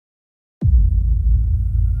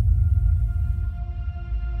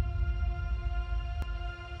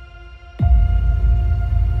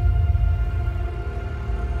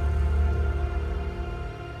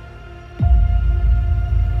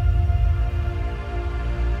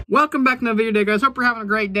Welcome back to another video today, guys. Hope you're having a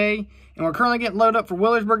great day. And we're currently getting loaded up for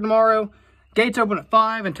Willersburg tomorrow. Gates open at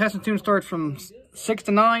 5 and test and tune starts from 6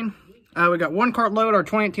 to 9. We got one cart load, our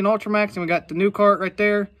 2018 Ultramax, and we got the new cart right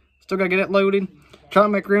there. Still got to get it loaded. Trying to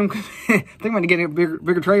make room because I think I'm going to get a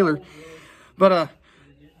bigger trailer. But,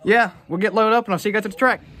 yeah, we'll get loaded up and I'll see you guys at the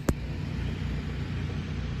track.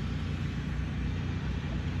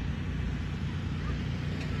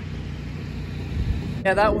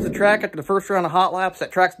 Yeah, that was the track after the first round of hot laps.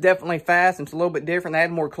 That track's definitely fast and it's a little bit different. They had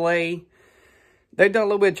more clay. They've done a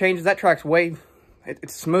little bit of changes. That track's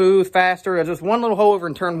it's smooth, faster. There's just one little hole over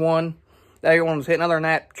in turn 1 that everyone was hitting. Other than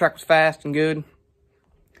that, the track was fast and good.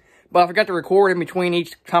 But I forgot to record in between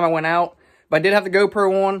each time I went out. But I did have the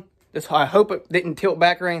GoPro on. I hope it didn't tilt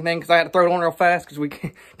back or anything because I had to throw it on real fast because we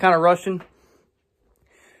kind of rushing.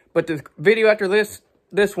 But the video after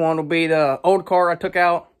this one will be the old car I took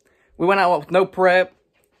out. We went out with no prep.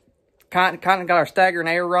 Kind of got our stagger and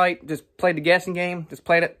air right. Just played the guessing game. Just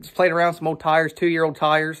played around some old tires, 2-year-old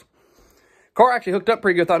tires. Car actually hooked up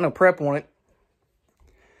pretty good without no prep on it.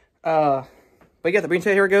 But yeah, that being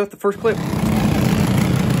said, here we go with the first clip.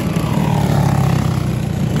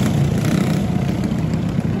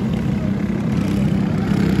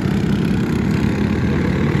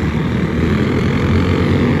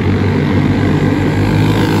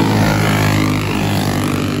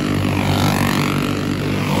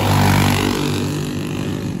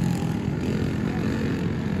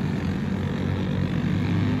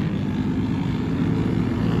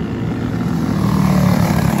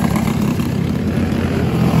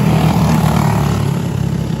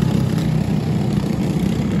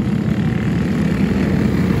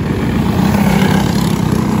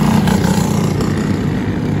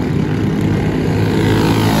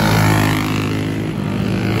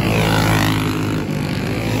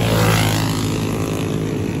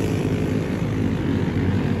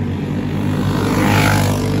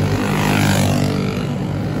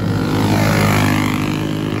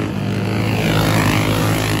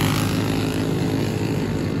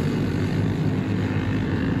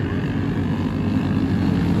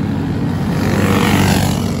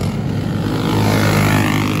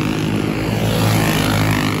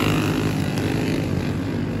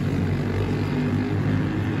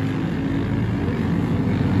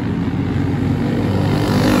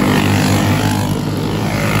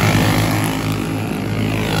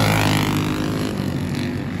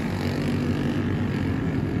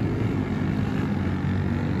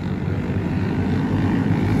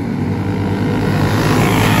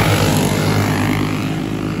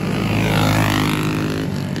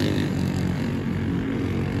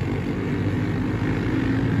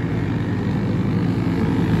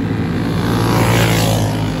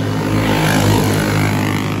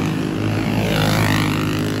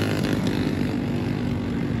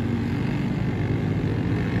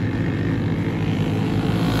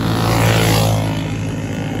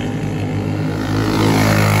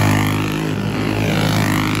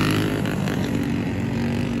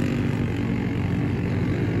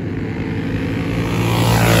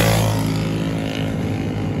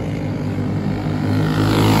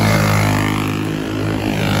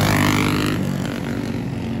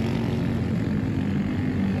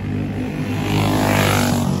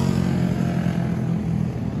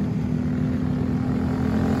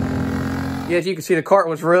 Yeah, as you can see, the cart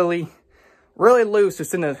was really loose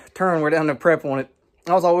just in the turn. We're down the prep on it.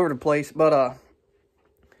 I was all over the place. But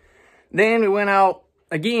then we went out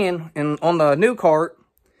again and on the new cart.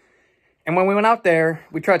 And when we went out there,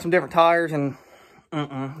 we tried some different tires and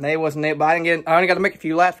they wasn't it. But I only got to make a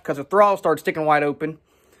few laps because the throttle started sticking wide open.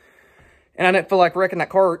 And I didn't feel like wrecking that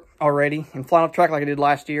cart already and flying off the track like I did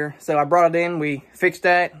last year. So I brought it in, we fixed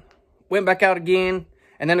that, went back out again,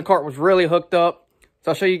 and then the cart was really hooked up. So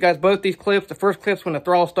I'll show you guys both these clips. The first clip's when the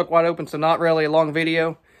throttle stuck wide open, so not really a long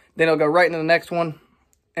video. Then it'll go right into the next one.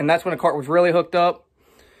 And that's when the cart was really hooked up.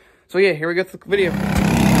 So yeah, here we go to the video.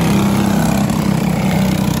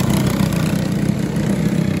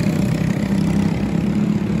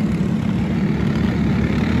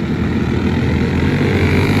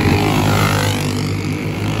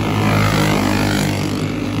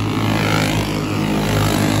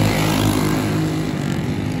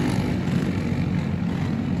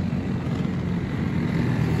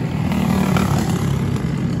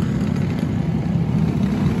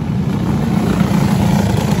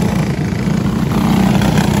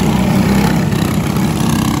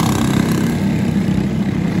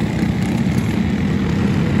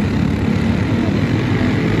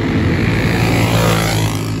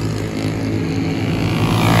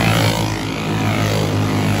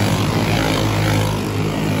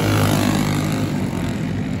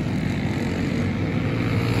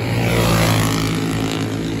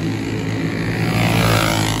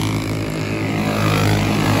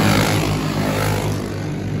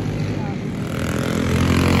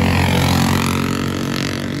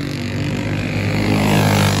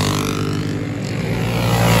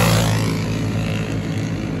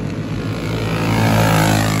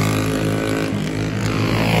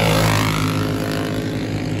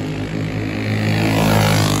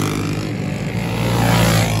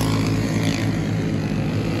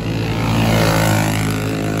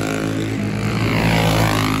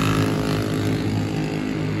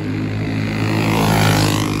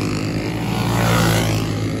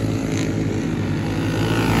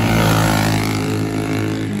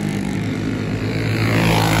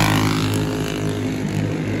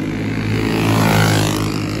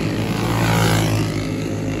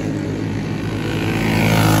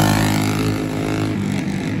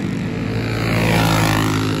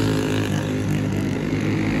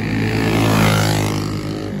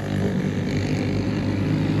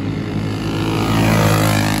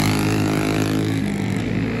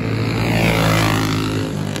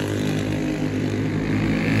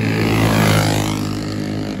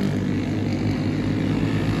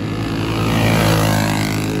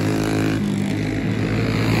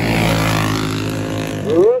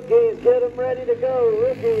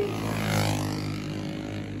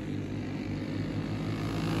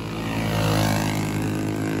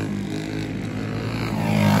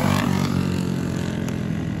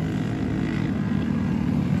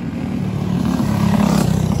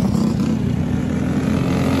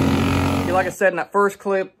 like I said in that first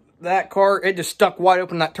clip, that cart, it just stuck wide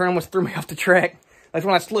open. That turn almost threw me off the track. That's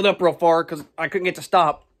when I slid up real far because I couldn't get to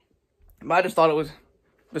stop. But I just thought it was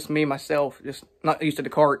just me, myself, just not used to the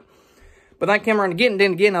cart. But then I came around again, and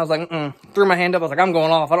then again, I was like, threw my hand up. I was like, I'm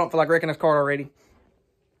going off. I don't feel like wrecking this cart already.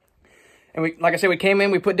 And we, like I said, we came in,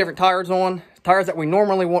 we put different tires on, tires that we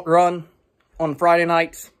normally won't run on Friday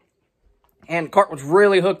nights. And the cart was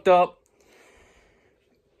really hooked up.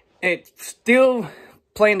 It's still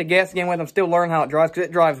playing the gas game with. I'm still learning how it drives because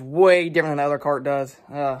it drives way different than the other cart does.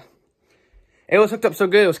 It was hooked up so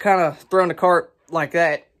good, it was kind of throwing the cart like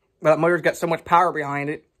that. But that motor's got so much power behind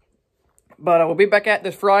it. But we'll be back at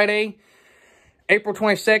this Friday, April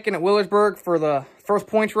 22nd at Willersburg for the first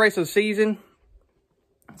points race of the season.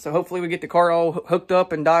 So hopefully we get the car all hooked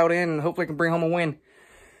up and dialed in, and hopefully we can bring home a win.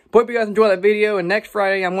 But hope you guys enjoy that video. And next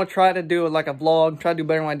Friday, I'm going to try to do like a vlog. Try to do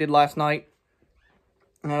better than what I did last night.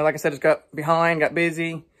 Like I said, just got behind, got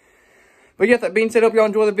busy. But yeah, that being said, hope y'all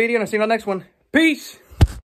enjoy the video, and I'll see you on the next one. Peace!